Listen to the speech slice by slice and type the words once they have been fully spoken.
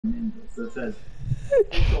So it says,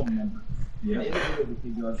 social members. Yeah. And in the video, the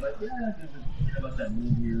kid goes like, yeah, there's a of us that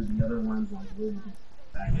move here. The other ones like live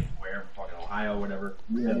back in wherever, fucking Ohio, whatever.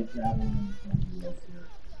 Yeah. They travel in the US here.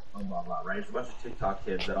 Blah, blah, blah, right? It's a bunch of TikTok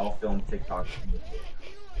kids that all film TikToks.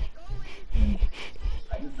 And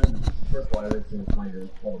I just think, first of all, everything is funny. They're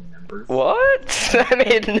called members. What? That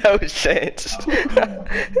made no sense.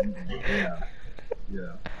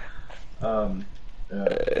 Yeah.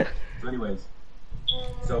 So anyways,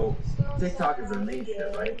 so TikTok is their main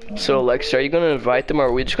shit, right? So Alexa, are you gonna invite them or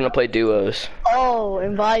are we just gonna play duos? Oh,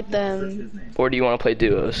 invite them. Or do you wanna play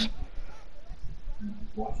duos?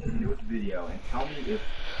 Watch this newest video and tell me if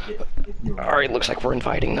you're Alright, looks like we're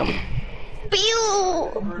inviting them.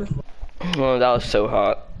 Pew! Oh, that was so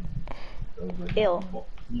hot. Ew.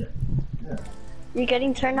 Yeah. You're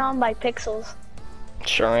getting turned on by pixels.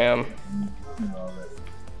 Sure am.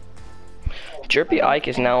 Jerpy Ike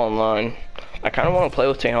is now online. I kind of want to play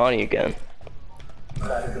with Tehani again.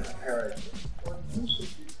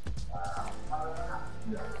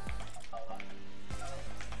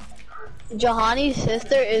 Jahani's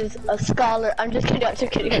sister is a scholar. I'm just kidding. I'm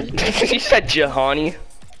just kidding. You said Jahani?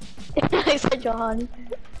 I said Jahani.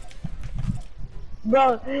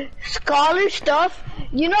 Bro, scholar stuff.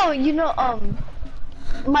 You know.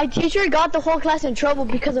 My teacher got the whole class in trouble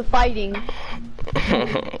because of fighting.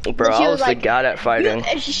 Bro, I was the guy at fighting.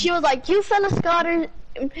 She was like, "You fellow scholar,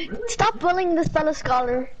 stop bullying this fellow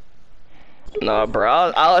scholar." No,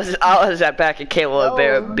 bro, I was at back at Caleb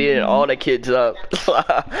Bear beating all the kids up.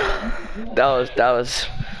 that was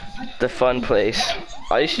the fun place.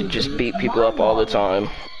 I used to just beat people up all the time.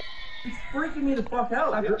 It's freaking me the fuck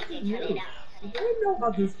out. I didn't know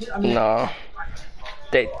about this kid. I mean, No.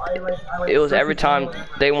 It was every time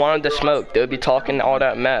they wanted to smoke, they would be talking all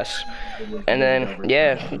that mess. And then,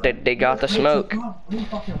 yeah, they got the smoke.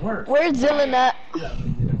 Where's Dylan at?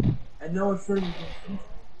 And no one's saying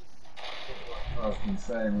I was gonna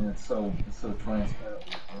say, I mean, it's so transparent.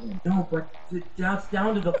 no, but that's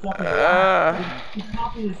down to the fucking he's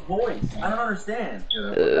copying his voice. I don't understand.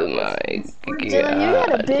 Oh my god. Dylan, you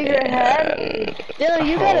got a bigger head. Dylan,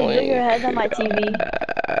 you got a bigger head than my TV.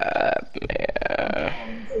 Man.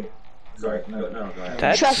 Sorry, no, go ahead.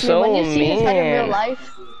 That's Trust so me, when you see his head in real mean.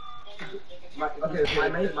 life. My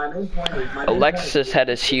main point is Alexis' head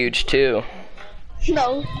is huge too.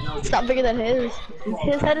 No, it's not bigger than his.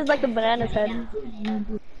 His head is like the banana's head.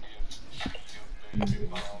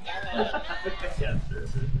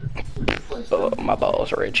 Oh, my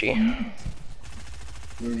balls are itchy.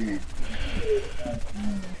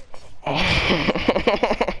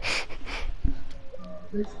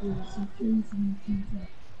 Basically, some kids and kids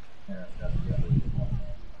got together.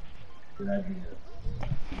 Good idea.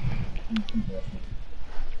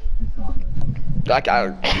 Like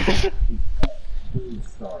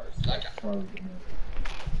Stars, like stars,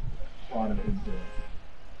 a lot of people.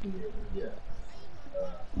 Yeah.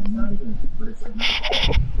 Not even, but it's like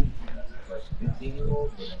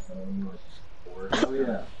 15-year-olds, but it's only like 4. Oh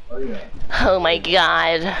yeah. Oh yeah. oh my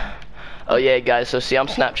god. Oh yeah, guys. So see, I'm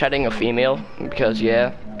Snapchatting a female because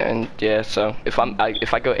yeah, and yeah. So if I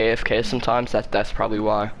go AFK sometimes, that's probably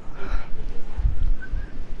why.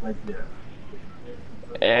 Like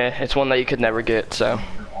yeah. It's one that you could never get. So.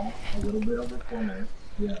 A little bit over 4 minutes.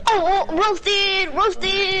 Yeah. Oh, roasted,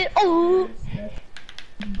 roasted. Oh.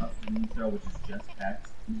 intro, which is just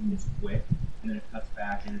text. It's quick, and then it cuts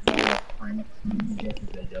back, and it's all framed sketches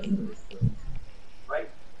that he does in the script. Right?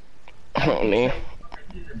 Oh, me.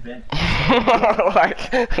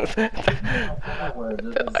 Like, I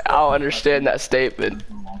don't understand that statement.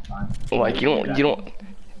 Like, you don't.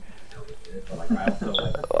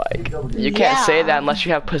 Like, you can't say that unless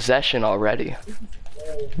you have possession already.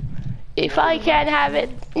 If I can't have it,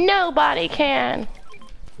 nobody can.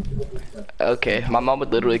 Okay, my mom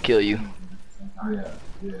would literally kill you.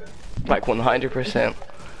 Like 100%.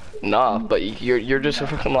 Nah, but you're just a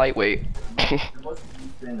fucking lightweight.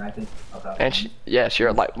 And she, yes,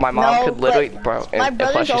 you're like my mom could literally, bro. And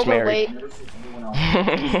plus she's married.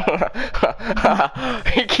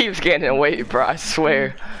 He keeps gaining weight, bro. I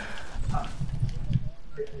swear.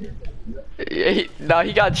 He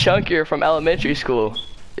got chunkier from elementary school.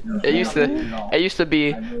 It used to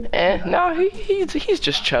be, no, he's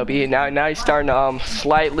just chubby. Now he's starting to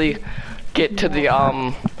slightly get to the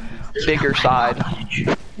bigger side. You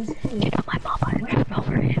know, my mom bought a treadmill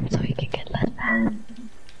for him so he can get less fat.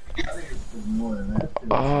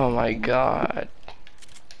 Oh my god.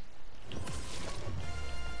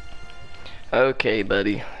 Okay,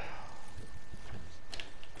 buddy.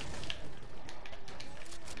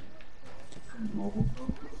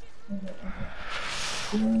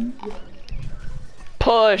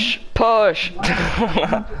 Push, push.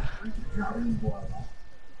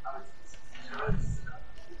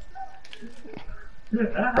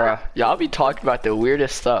 Bruh, y'all be talking about the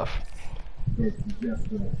weirdest stuff.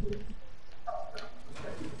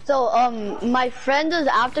 So, my friend was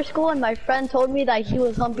after school, and my friend told me that he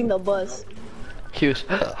was humping the bus. He was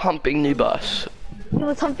humping the bus. He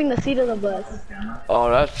was humping the seat of the bus. Oh,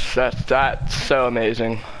 that's so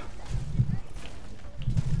amazing.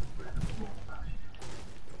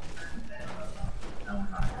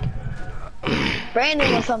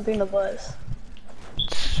 Brandon was humping the bus.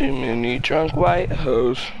 Too many drunk white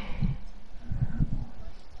hoes.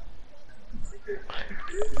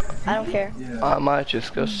 I don't care. I might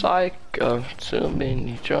just go psycho. Too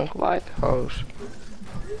many drunk white hoes.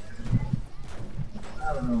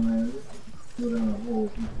 I don't know, man.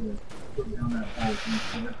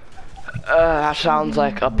 That sounds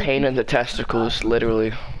like a pain in the testicles,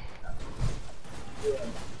 literally.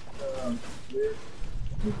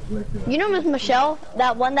 You know Miss Michelle?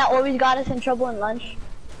 That one that always got us in trouble in lunch?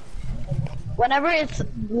 Whenever it's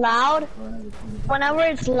loud,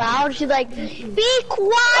 she's like, be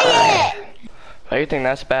quiet! Oh, you think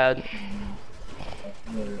that's bad?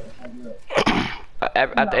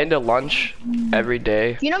 At the end of lunch, every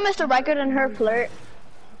day. You know Mr. Reichert and her flirt?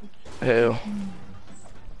 Who?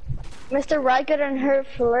 Mr. Reichert and her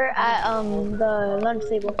flirt at the lunch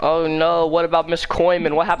table. Oh no, what about Miss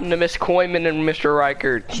Coyman? What happened to Miss Coyman and Mr.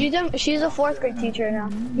 Reichert? She's a 4th grade teacher now.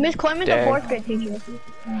 Miss Coyman's a 4th grade teacher.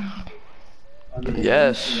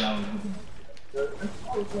 Yes.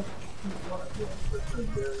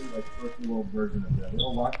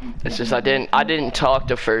 It's just I didn't talk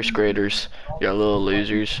to 1st graders. You're little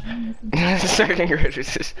losers. 2nd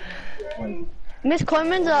graders. Miss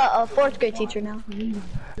Coyman's a 4th grade teacher now.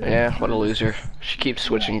 Yeah, what a loser. She keeps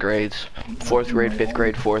switching grades. 4th grade, 5th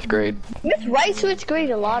grade, 4th grade. Miss Wright switched grade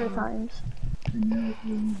a lot of times.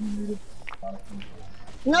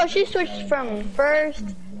 No, she switched from first,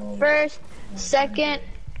 2nd,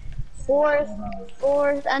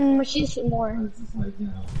 4th, and she's more.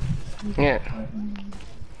 Yeah.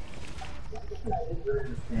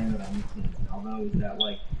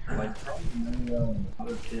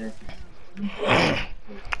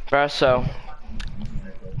 Bruh, so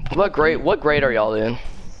what grade are y'all in?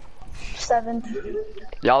 7th.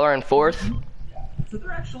 Y'all are in 4th?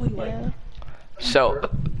 Yeah. So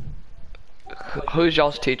who's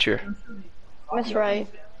y'all's teacher? Miss Wright.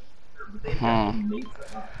 Man,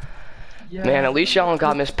 at least y'all don't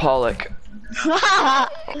got Miss Pollock.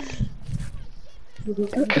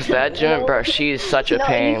 Cause that gym, bro, she is such a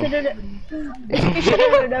pain. You should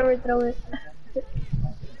have never thrown it.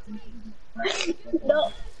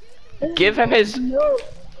 No. Give him his. No.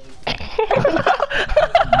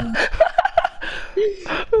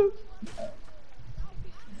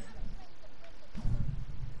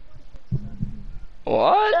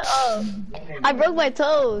 What? I broke my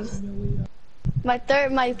toes. My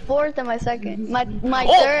 4th, and my 2nd. My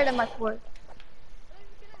 3rd and my 4th.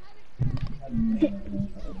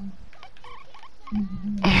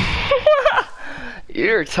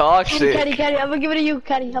 You're toxic. Caddy, I'm gonna give it to you,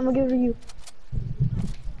 Caddy. I'm gonna give it to you.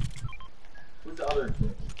 Who's the other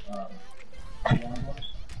kid?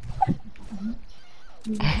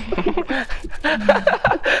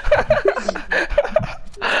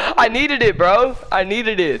 I needed it, bro. I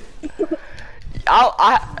needed it.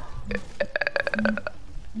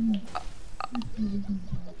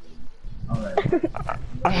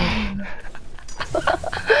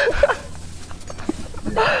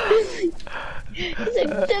 He's like,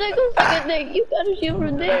 did I go fucking Nick? You gotta shoot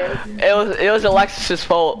from there. It was Alexis's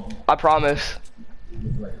fault. I promise.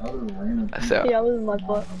 So. Yeah, it was my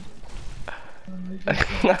fault.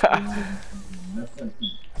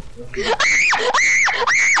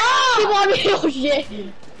 Oh shit!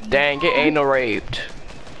 Dang, get anal raped.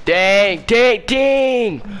 Dang.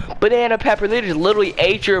 Banana pepper just literally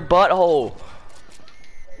ate your butthole.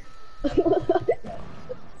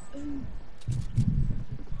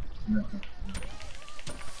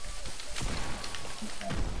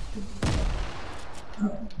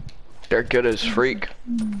 They're good as freak.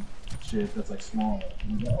 Shit, that's like small.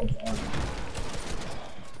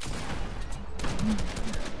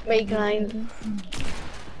 Make lines.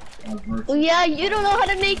 Oh yeah, you don't know how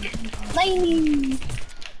to make lines.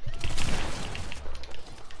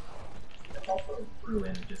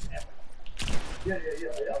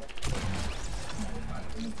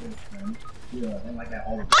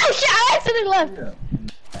 Oh shit, I accidentally left.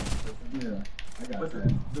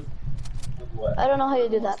 I don't know how you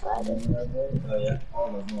do that, but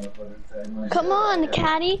come on,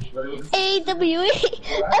 Caddy. AWE.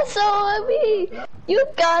 SOME. You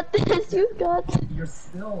got this. You got this. You're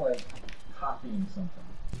still like copying something.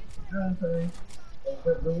 You know what I'm saying?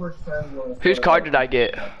 Like, the worst time you want to Whose card did I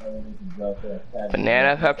get?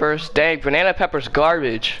 Banana peppers? Dang, banana peppers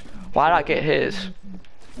garbage. Why'd I get his?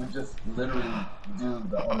 We just literally do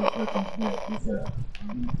the other person's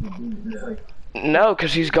bit. It's like, No,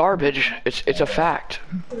 cause he's garbage. It's a fact.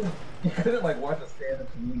 you couldn't like watch a stand-up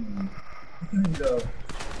comedian and go,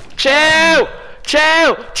 Chill!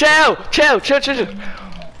 Chill! Chill! Chill! Chill! Chill! Chill. and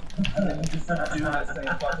then you just do that same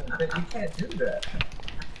fucking thing. You can't do that.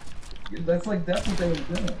 That's what they were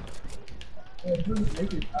doing. Yeah, it doesn't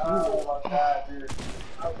make it. Oh my god, dude.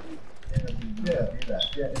 Yeah, do that.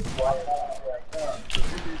 Yeah, it's why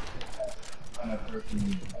on a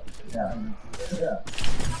person. Yeah. Yeah.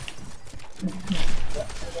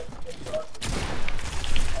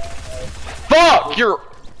 Fuck! You're...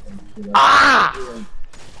 Ah!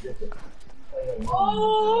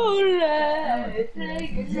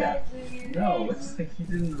 No, it's like he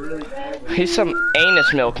didn't really. He's some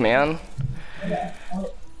anus milk, man.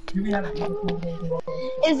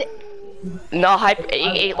 Is No,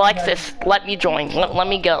 he likes this. Let me join. Let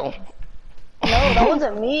me go. no, that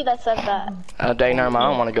wasn't me that said that. Dang, never mind. I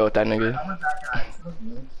don't want to go with that nigga. I went back and I took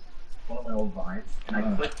one of my old vines and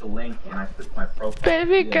I clicked the link and I clicked my profile.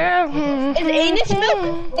 Baby girl. Is anus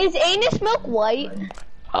milk? Is anus milk white?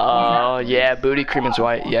 Oh, yeah. Booty cream is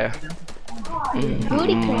white. Yeah.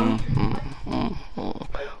 Booty cream.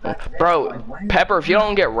 Bro, Pepper, if you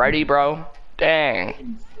don't get ready, bro.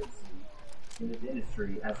 Dang. In this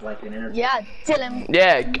industry as like an entertainer. Yeah, Dylan.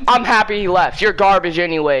 Yeah, I'm happy he left. You're garbage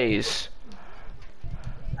anyways.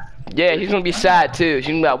 Yeah, he's gonna be sad too. He's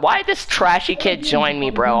gonna be like, why did this trashy kid join me,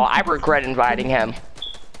 bro? I regret inviting him.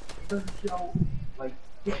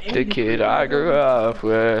 The kid I grew up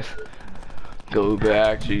with. Go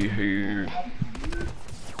back to you.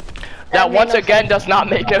 That once again does not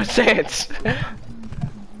make no sense.